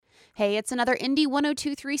Hey, it's another Indie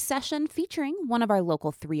 102.3 session featuring one of our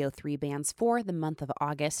local 303 bands for the month of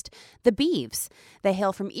August, The Beeves. They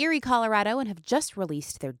hail from Erie, Colorado, and have just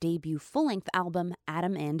released their debut full-length album,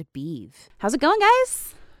 Adam and Beeve. How's it going,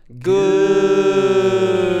 guys? Good.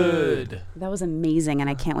 That was amazing, and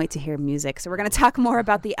I can't wait to hear music. So we're going to talk more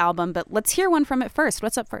about the album, but let's hear one from it first.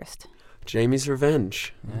 What's up first? Jamie's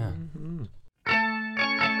Revenge. Yeah. Mm-hmm.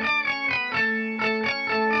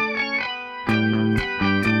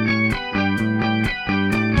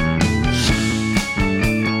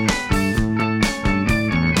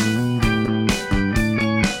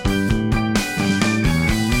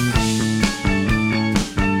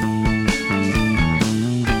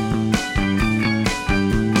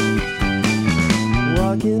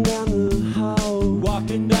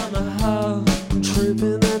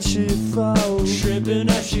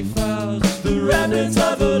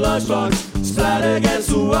 Of a lunchbox splat against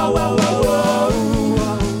the wall.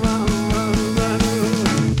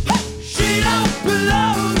 She don't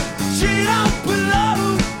belong. She don't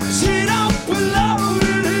belong. She don't belong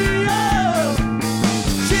in here.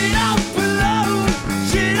 She don't belong.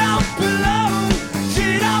 She don't belong.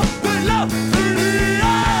 She don't belong in here.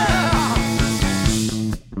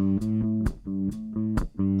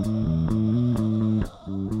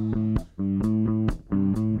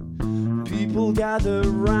 People gather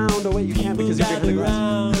round. Oh wait, you can't because you're bigger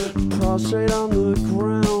than prostrate on the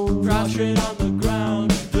ground. Prostrate on the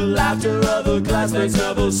ground. The laughter of her classmates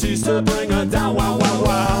never cease to bring her down. Wow, wow,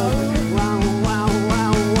 wow. Wow, wow,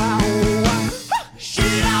 wow, wow, wow.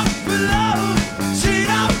 She don't belong. She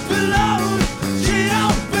don't belong. She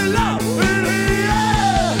don't belong in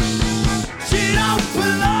here. She don't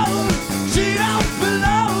belong. She don't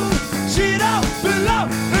belong. She don't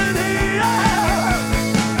belong in here.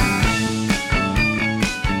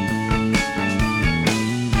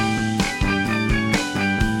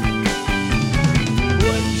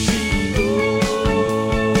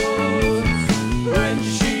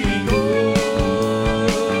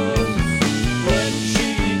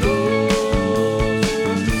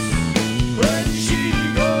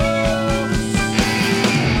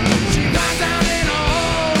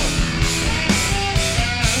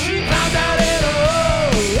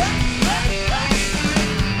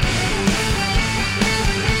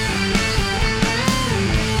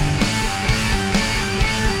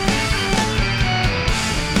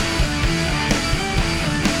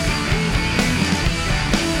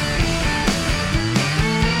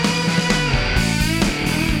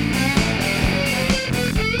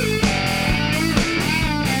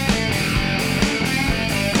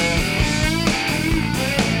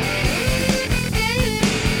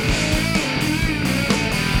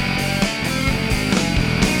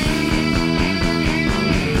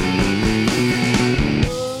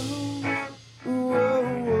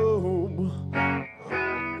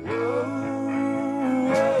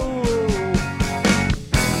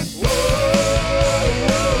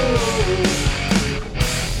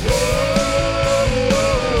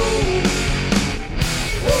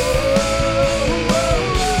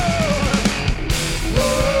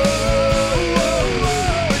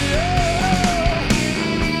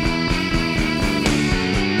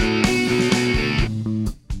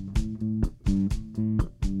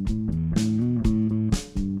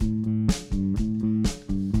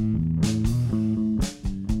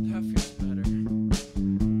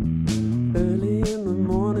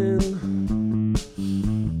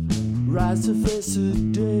 To face the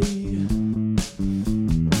day.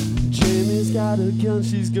 Jamie's got a gun,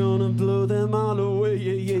 she's gonna blow them all away.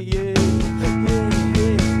 Yeah, yeah, yeah.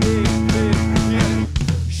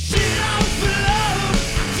 She don't belong.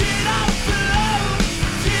 She don't belong.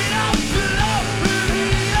 She don't belong in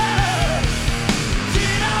here. She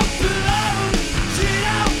don't belong. She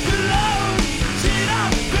don't belong. She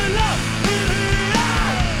don't belong in here.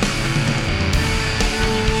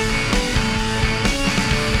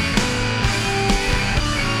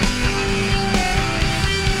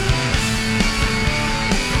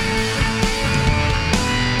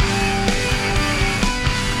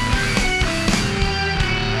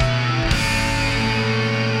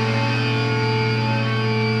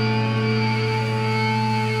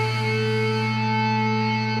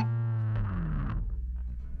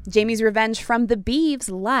 Jamie's Revenge from The Beeves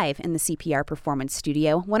live in the CPR Performance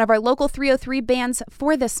Studio. One of our local 303 bands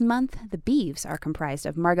for this month. The Beeves are comprised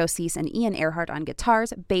of Margot Cease and Ian Earhart on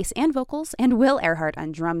guitars, bass, and vocals, and Will Earhart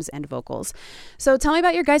on drums and vocals. So tell me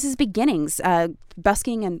about your guys' beginnings,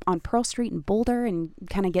 busking on Pearl Street in Boulder and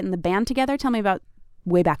kind of getting the band together. Tell me about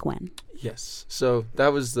way back when. Yes. So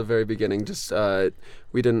that was the very beginning. Just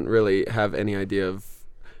we didn't really have any idea of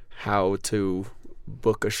how to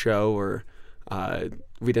book a show, or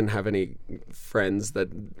we didn't have any friends that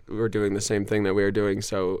were doing the same thing that we were doing,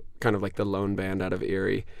 so kind of like the lone band out of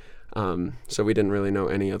Erie. So we didn't really know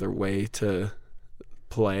any other way to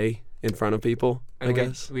play in front of people, I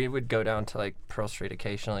guess. We would go down to like Pearl Street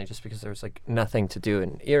occasionally just because there was like nothing to do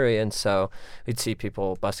in Erie, and so we'd see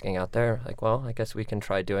people busking out there like, well, I guess we can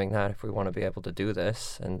try doing that if we want to be able to do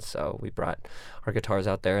this. And so we brought our guitars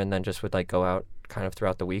out there and then just would like go out kind of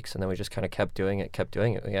throughout the weeks, and then we just kind of kept doing it.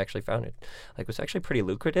 We actually found it like was actually pretty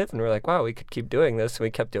lucrative, and we were like, wow, we could keep doing this. So we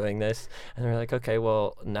kept doing this, and we were like, okay,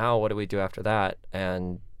 well, now what do we do after that?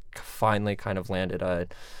 And finally kind of landed a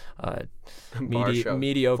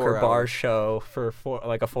mediocre bar show for a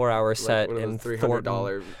 4-hour set in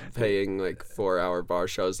 $300 paying like 4-hour bar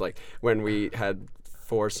shows, like when we had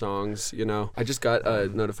 4 songs, you know. I just got a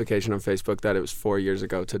notification on Facebook that it was 4 years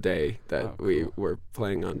ago today that we were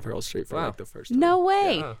playing on Pearl Street for like the first time. No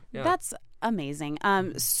way. Yeah. That's amazing.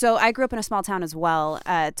 So I grew up in a small town as well.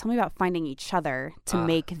 Tell me about finding each other to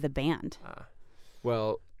make the band.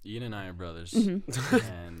 Well, Ian and I are brothers.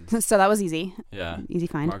 Mm-hmm. And so that was easy. yeah. Easy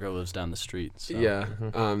find. Margot lives down the street. So. yeah.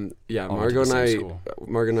 All went to the same school.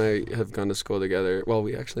 Margot and I have gone to school together. Well,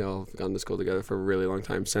 we actually all have gone to school together for a really long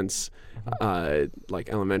time, since like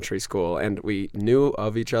elementary school, and we knew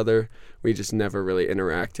of each other. We just never really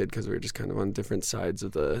interacted because we were just kind of on different sides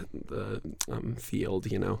of the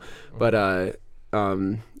field, you know. But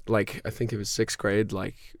like I think it was 6th grade,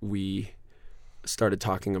 like we started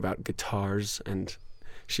talking about guitars, and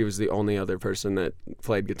she was the only other person that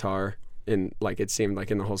played guitar in, like, it seemed like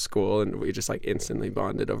in the whole school, and we just like instantly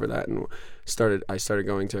bonded over that, and I started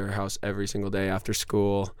going to her house every single day after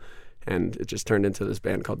school, and it just turned into this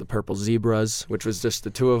band called the Purple Zebras, which was just the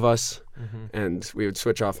 2 of us, and we would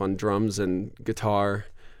switch off on drums and guitar,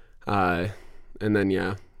 and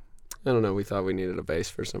then I don't know, we thought we needed a bass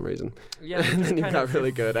for some reason. Yeah, and then you got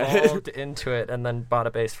really good at it. Into it, and then bought a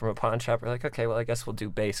bass from a pawn shop. We're like, okay, well, I guess we'll do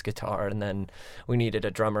bass guitar, and then we needed a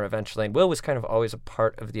drummer eventually. And Will was kind of always a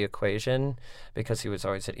part of the equation because he was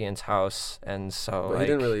always at Ian's house, and so But like,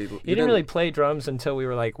 he didn't really play drums until we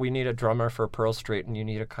were like, we need a drummer for Pearl Street, and you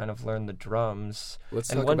need to kind of learn the drums. Let's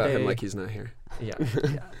and talk one about day, him like he's not here. Yeah.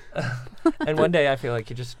 And one day I feel like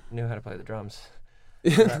he just knew how to play the drums.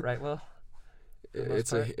 Is that right, Will?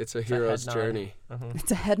 It's a hero's journey.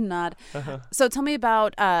 It's a head nod. So tell me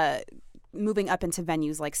about moving up into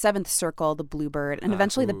venues like 7th Circle, the Bluebird, and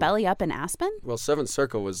eventually the Belly Up in Aspen. Well, 7th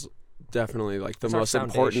Circle was definitely like the It's our most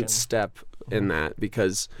foundation. important step in that,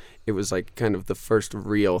 because it was like kind of the first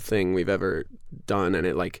real thing we've ever done, and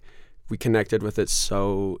it like we connected with it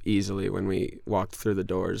so easily when we walked through the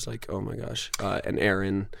doors. Like, oh my gosh! And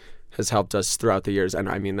Aaron has helped us throughout the years, and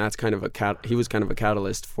I mean that's kind of he was kind of a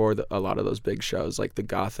catalyst for a lot of those big shows, like the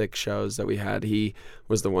Gothic shows that we had. He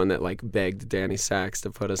was the one that like begged Danny Sachs to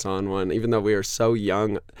put us on one, even though we were so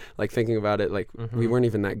young. Like thinking about it, like we weren't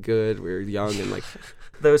even that good. We were young, and like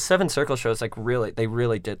those 7th Circle shows, like they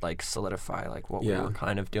really did like solidify like what we were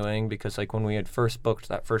kind of doing, because like when we had first booked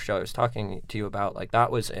that first show I was talking to you about, like that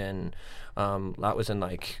was in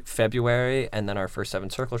like February, and then our first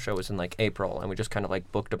 7th Circle show was in like April, and we just kind of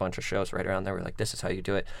like booked a bunch of shows right around there. We're like, this is how you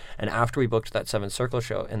do it. And after we booked that 7th Circle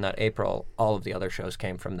show in that April, all of the other shows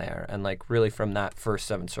came from there, and like really from that first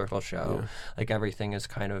 7th Circle show, like everything has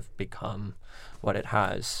kind of become what it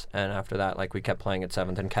has. And after that, like we kept playing at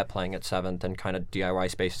 7th and kept playing at 7th, and kind of DIY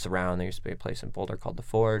spaces around. There used to be a place in Boulder called The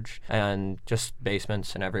Forge, and just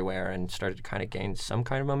basements and everywhere, and started to kind of gain some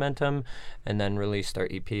kind of momentum, and then released our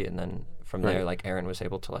EP. And then from there, like Aaron was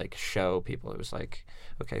able to like show people. It was like,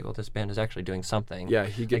 okay, well, this band is actually doing something. Yeah,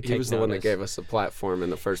 he was the one that gave us the platform in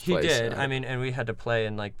the first place. He did. I mean, and we had to play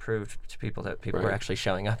and like prove to people that people were actually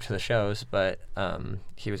showing up to the shows, but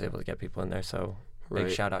he was able to get people in there. So big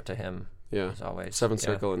shout out to him. Yeah, as always. 7th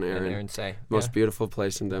Circle and Aaron. And Aaron say. Most beautiful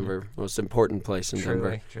place in Denver. Most important place in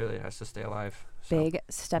Denver. Truly, it has to stay alive. Big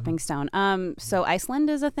stepping stone. So Iceland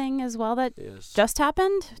is a thing as well that Yes. just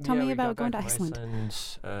happened. Tell me we about got going to back from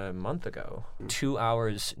Iceland. A month ago. 2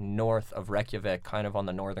 hours north of Reykjavik, kind of on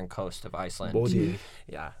the northern coast of Iceland. Bodhi.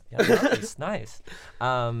 Yeah, nice.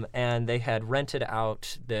 And they had rented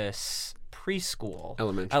out this preschool.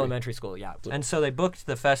 Elementary school, yeah. And so they booked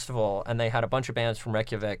the festival, and they had a bunch of bands from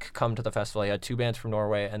Reykjavik come to the festival. They had 2 bands from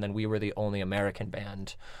Norway, and then we were the only American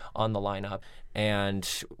band on the lineup. And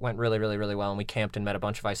went really, really, really well. And we camped and met a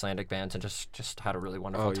bunch of Icelandic bands, and just had a really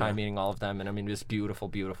wonderful time meeting all of them. And I mean, this beautiful,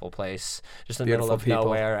 beautiful place, just in the middle of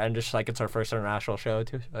nowhere. And just like it's our first international show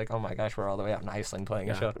too. Like, oh my gosh, we're all the way out in Iceland playing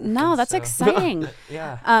a show. No, that's exciting.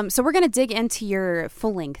 Yeah. So we're gonna dig into your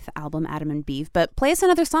full-length album, Adam and Beeve, but play us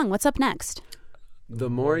another song. What's up next? The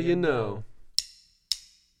More You Know.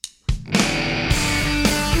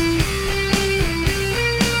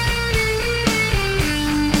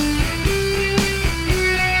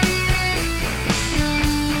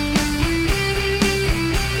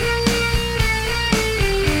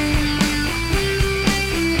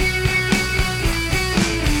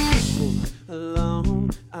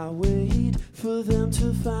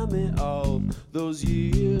 those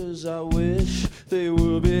years, I wish they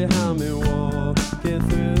were behind me, walking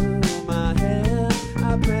through my head.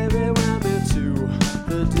 I pray rewind me to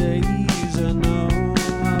the days I know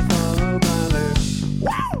I follow blindly.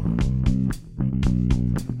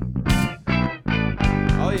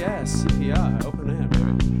 Oh yeah, CPR, open air,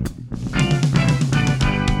 baby.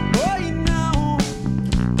 Oh, you know,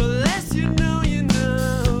 the less you know, you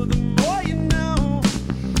know. The more you know,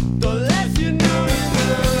 the less you know, you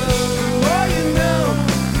know. The more you know,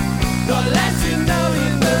 the less you know, you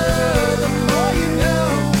know. The more you know,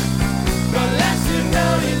 the less you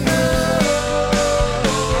know, you know.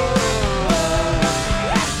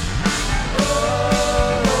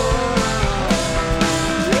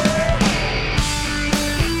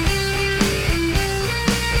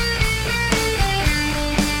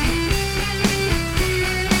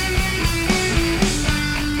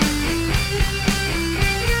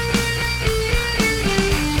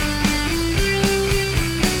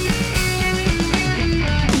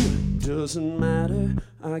 Doesn't matter,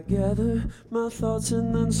 I gather my thoughts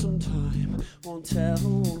and then some time won't tell.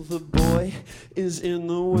 The boy is in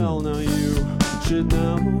the well, now you should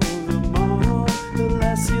know the more. The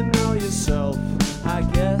less you know yourself, I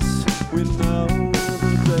guess we know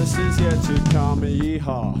the best is yet to come.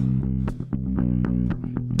 Yeehaw.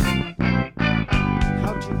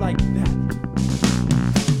 How'd you like that?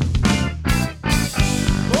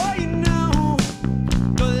 Oh, you know,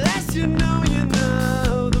 the less you know, you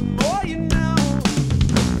know. The more you know,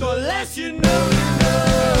 the less you know, you know.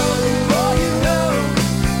 The more you know,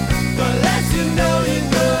 the less you know, you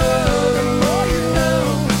know. The more you know,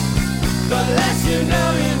 the less you know,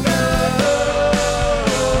 you know.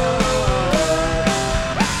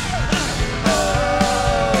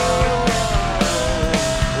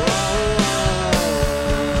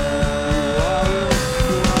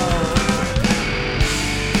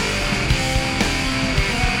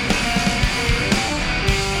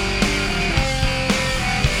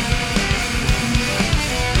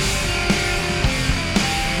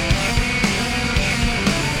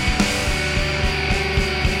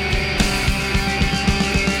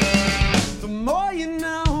 The more you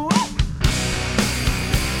know,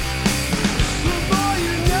 the more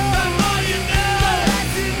you know, the more you know, the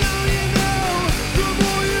less you know, you know. The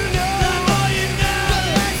more you know, the more you know, the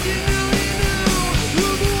less you know, you know. The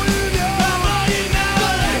more you know, the more you know,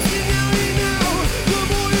 the less you know, you know. The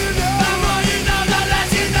more you know, the more you know, the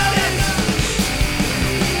less you know, you know.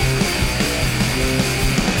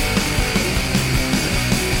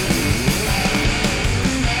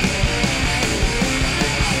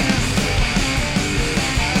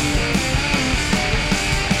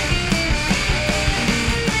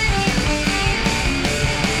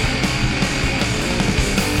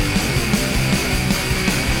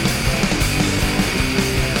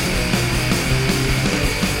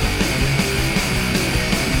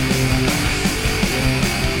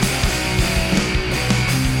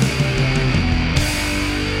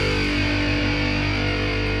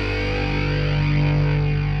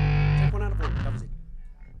 Take one out of one. That was it.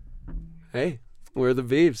 Hey, we're the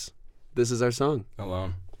Beeves. This is our song.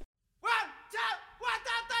 Alone.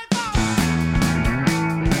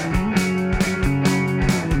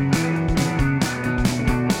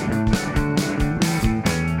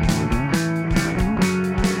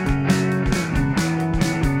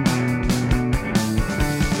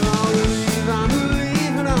 I'm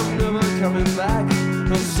leaving, I'm never coming back.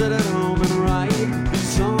 I'll sit at home and write these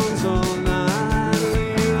songs all night.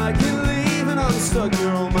 I can leave and I'm stuck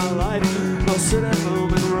here all my life. I'll sit at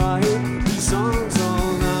home and write these songs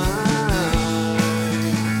all night.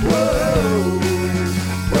 Whoa,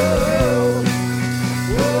 whoa,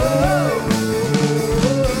 whoa,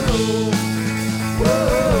 whoa,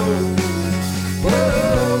 whoa.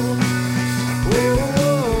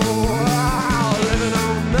 Living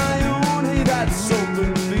on my own, hey, that's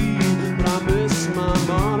something to be. But I miss my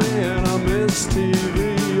money and I miss TV.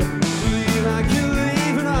 Believe I can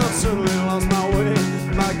leave and I've certainly lost my way.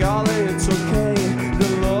 My golly, it's okay, the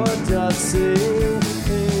Lord does see.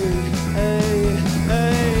 Hey,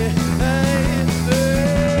 hey, hey, hey,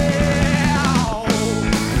 ow.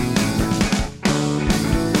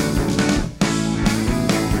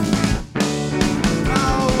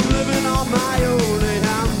 Oh, living on my own, and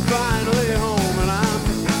I'm finally home, and I'm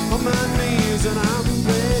on my knees, and I'm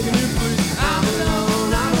begging you, please. I'm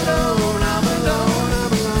alone, I'm alone, I'm alone, I'm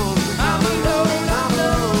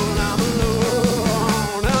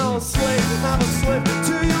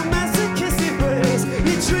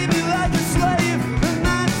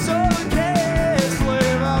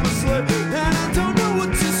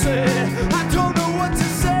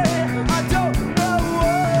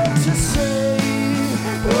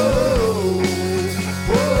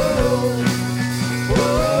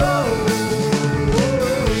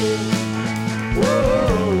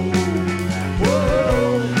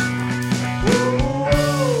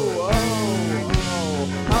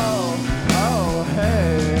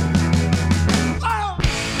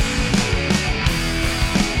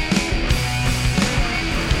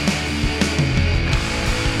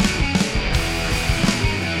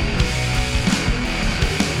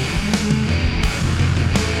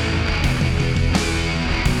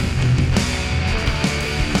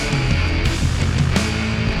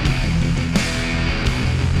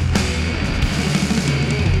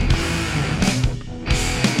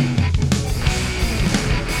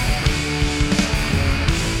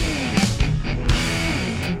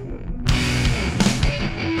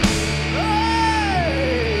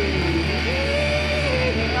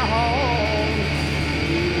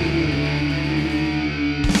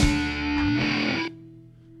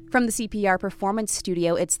From the CPR Performance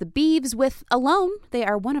Studio, it's the Beeves with Alone. They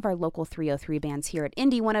are one of our local 303 bands here at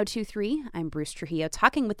Indie 102.3. I'm Bruce Trujillo,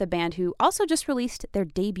 talking with the band who also just released their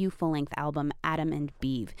debut full-length album, Adam and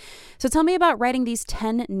Beeve. So tell me about writing these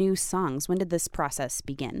 10 new songs. When did this process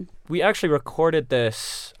begin? We actually recorded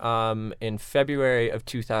this in February of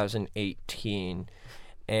 2018.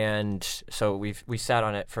 And so we sat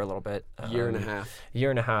on it for a little bit. Year and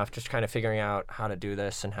a half, just kind of figuring out how to do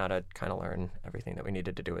this and how to kind of learn everything that we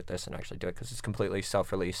needed to do with this and actually do it, because it's completely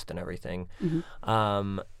self-released and everything.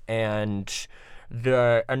 Mm-hmm. And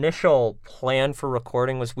the initial plan for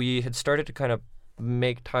recording was we had started to kind of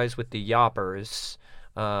make ties with the Yoppers.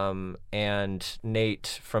 And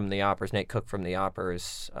Nate Cook from the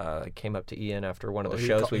Yoppers, came up to Ian after one of the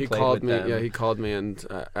shows we played with them. Yeah, he called me and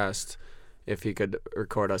asked if he could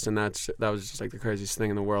record us, and that was just like the craziest thing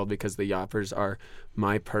in the world, because the Yoppers are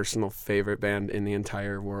my personal favorite band in the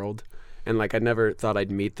entire world, and like I never thought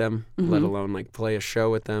I'd meet them, let alone like play a show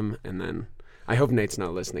with them. And then I hope Nate's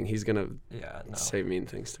not listening. He's gonna say mean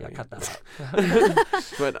things to me. Cut that out.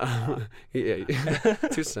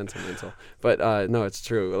 But too sentimental. But no, it's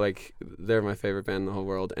true. Like, they're my favorite band in the whole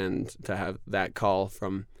world, and to have that call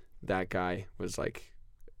from that guy was like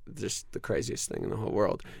just the craziest thing in the whole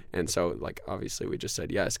world. And so, like, obviously we just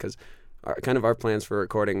said yes, because our plans for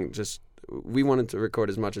recording, just we wanted to record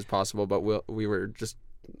as much as possible, but we were just,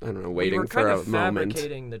 I don't know, waiting for a moment. We were kind of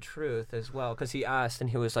fabricating the truth as well, because he asked and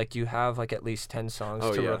he was like, "Do you have like at least 10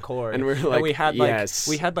 songs to record?" And we're like, and we had yes.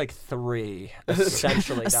 we had like 3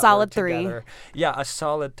 essentially. A solid 3. Yeah, a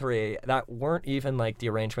solid 3 that weren't even like the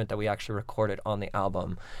arrangement that we actually recorded on the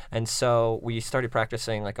album. And so we started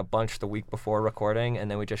practicing like a bunch the week before recording, and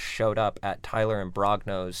then we just showed up at Tyler and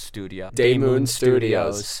Brogno's studio. Daymoon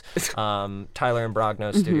Studios. Tyler and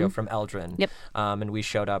Brogno's studio from Eldrin. Yep. And we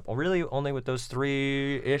showed up really only with those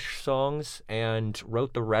 3-ish songs and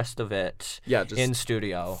wrote the rest of it in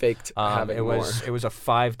studio. Faked having it was a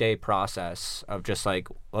 5-day process of just like,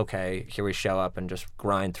 okay, here we show up and just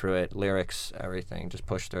grind through it, lyrics, everything, just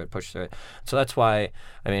push through it. So that's why,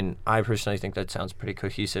 I mean, I personally think that sounds pretty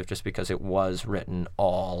cohesive, just because it was written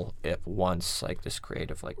all at once, like this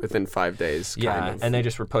creative, like within 5 days. Kind of. And they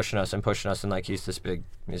just were pushing us, and like, he's this big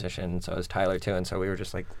musician, so is Tyler too, and so we were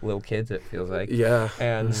just like little kids, it feels like. Yeah.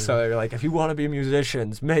 And so they were like, if you want to be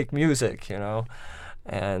musicians, make music, you know?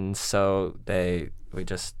 And so we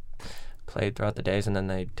just played throughout the days, and then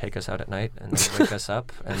they take us out at night and then wake us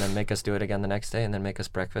up and then make us do it again the next day, and then make us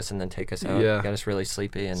breakfast and then take us out, get us really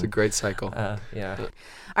sleepy. And it's a great cycle. Yeah. All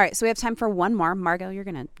right, so we have time for one more. Margot, you're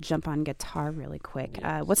going to jump on guitar really quick.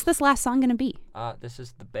 Yes. What's this last song going to be? This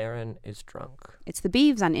is The Baron is Drunk. It's the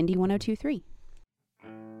Beeves on Indie 102.3.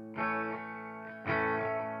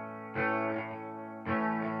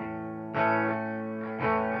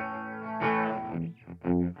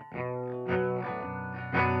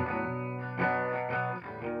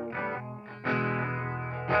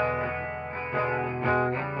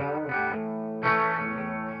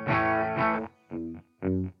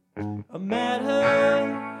 I met her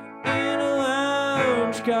in a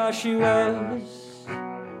lounge, cause she was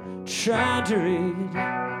trying to read,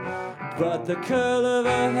 but the curl of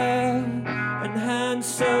her hair and hands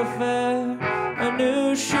so fair, I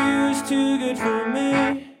knew she was too good for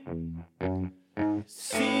me.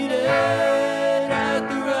 Seated at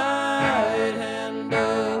the right hand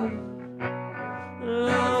of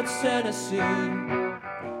Lord Tennessee,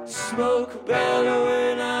 smoke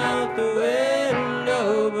bellowing out the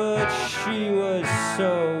window, but she was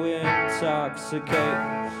so intoxicated,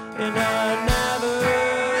 and I never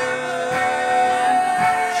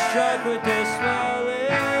struck with this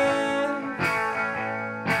smiling,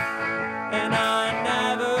 and I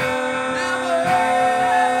never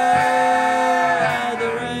had the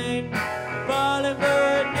rain falling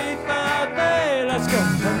beneath my bed. Let's go. I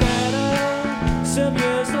met her some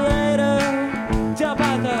years later down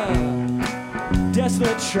by the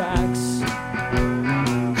desolate tracks,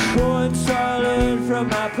 coins falling from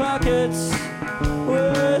my pockets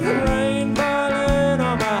with rain falling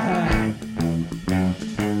on my hat.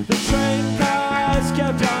 The train cars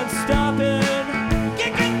kept on stopping,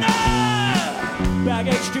 kicking the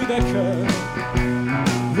baggage to the curb.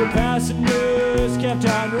 The passengers kept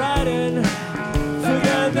on riding,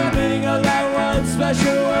 forgetting of that one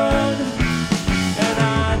special one. And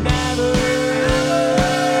I never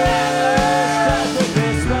struck with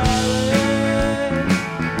this smiling,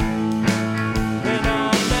 and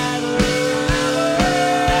I never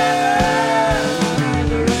had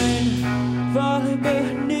the rain falling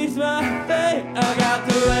beneath my feet. I got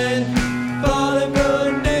the rain falling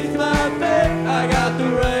beneath my feet. I got the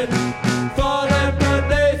rain falling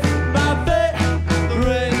beneath my feet. The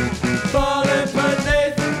rain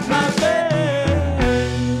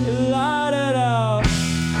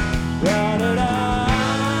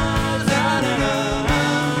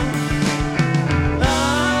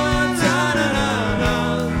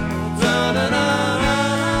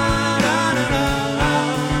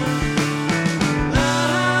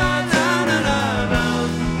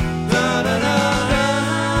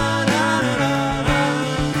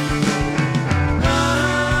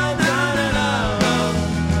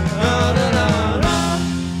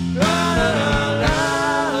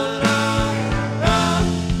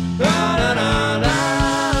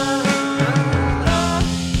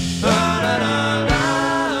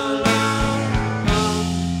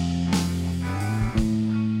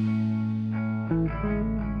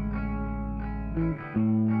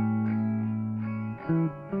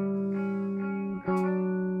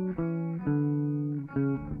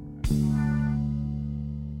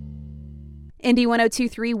Indie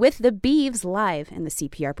 102.3 with the Beeves live in the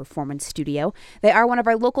CPR Performance Studio. They are one of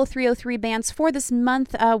our local 303 bands for this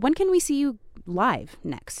month. When can we see you live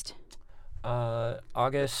next?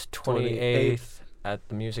 August 28th at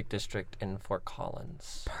the Music District in Fort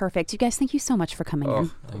Collins. Perfect. You guys, thank you so much for coming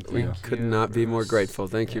in. We could not be more grateful.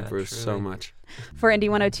 Thank you, Bruce, truly. so much. For Indie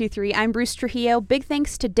 102.3, I'm Bruce Trujillo. Big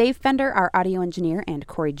thanks to Dave Fender, our audio engineer, and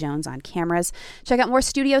Corey Jones on cameras. Check out more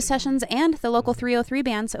studio sessions and the local 303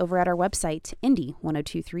 bands over at our website,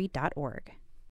 indie1023.org.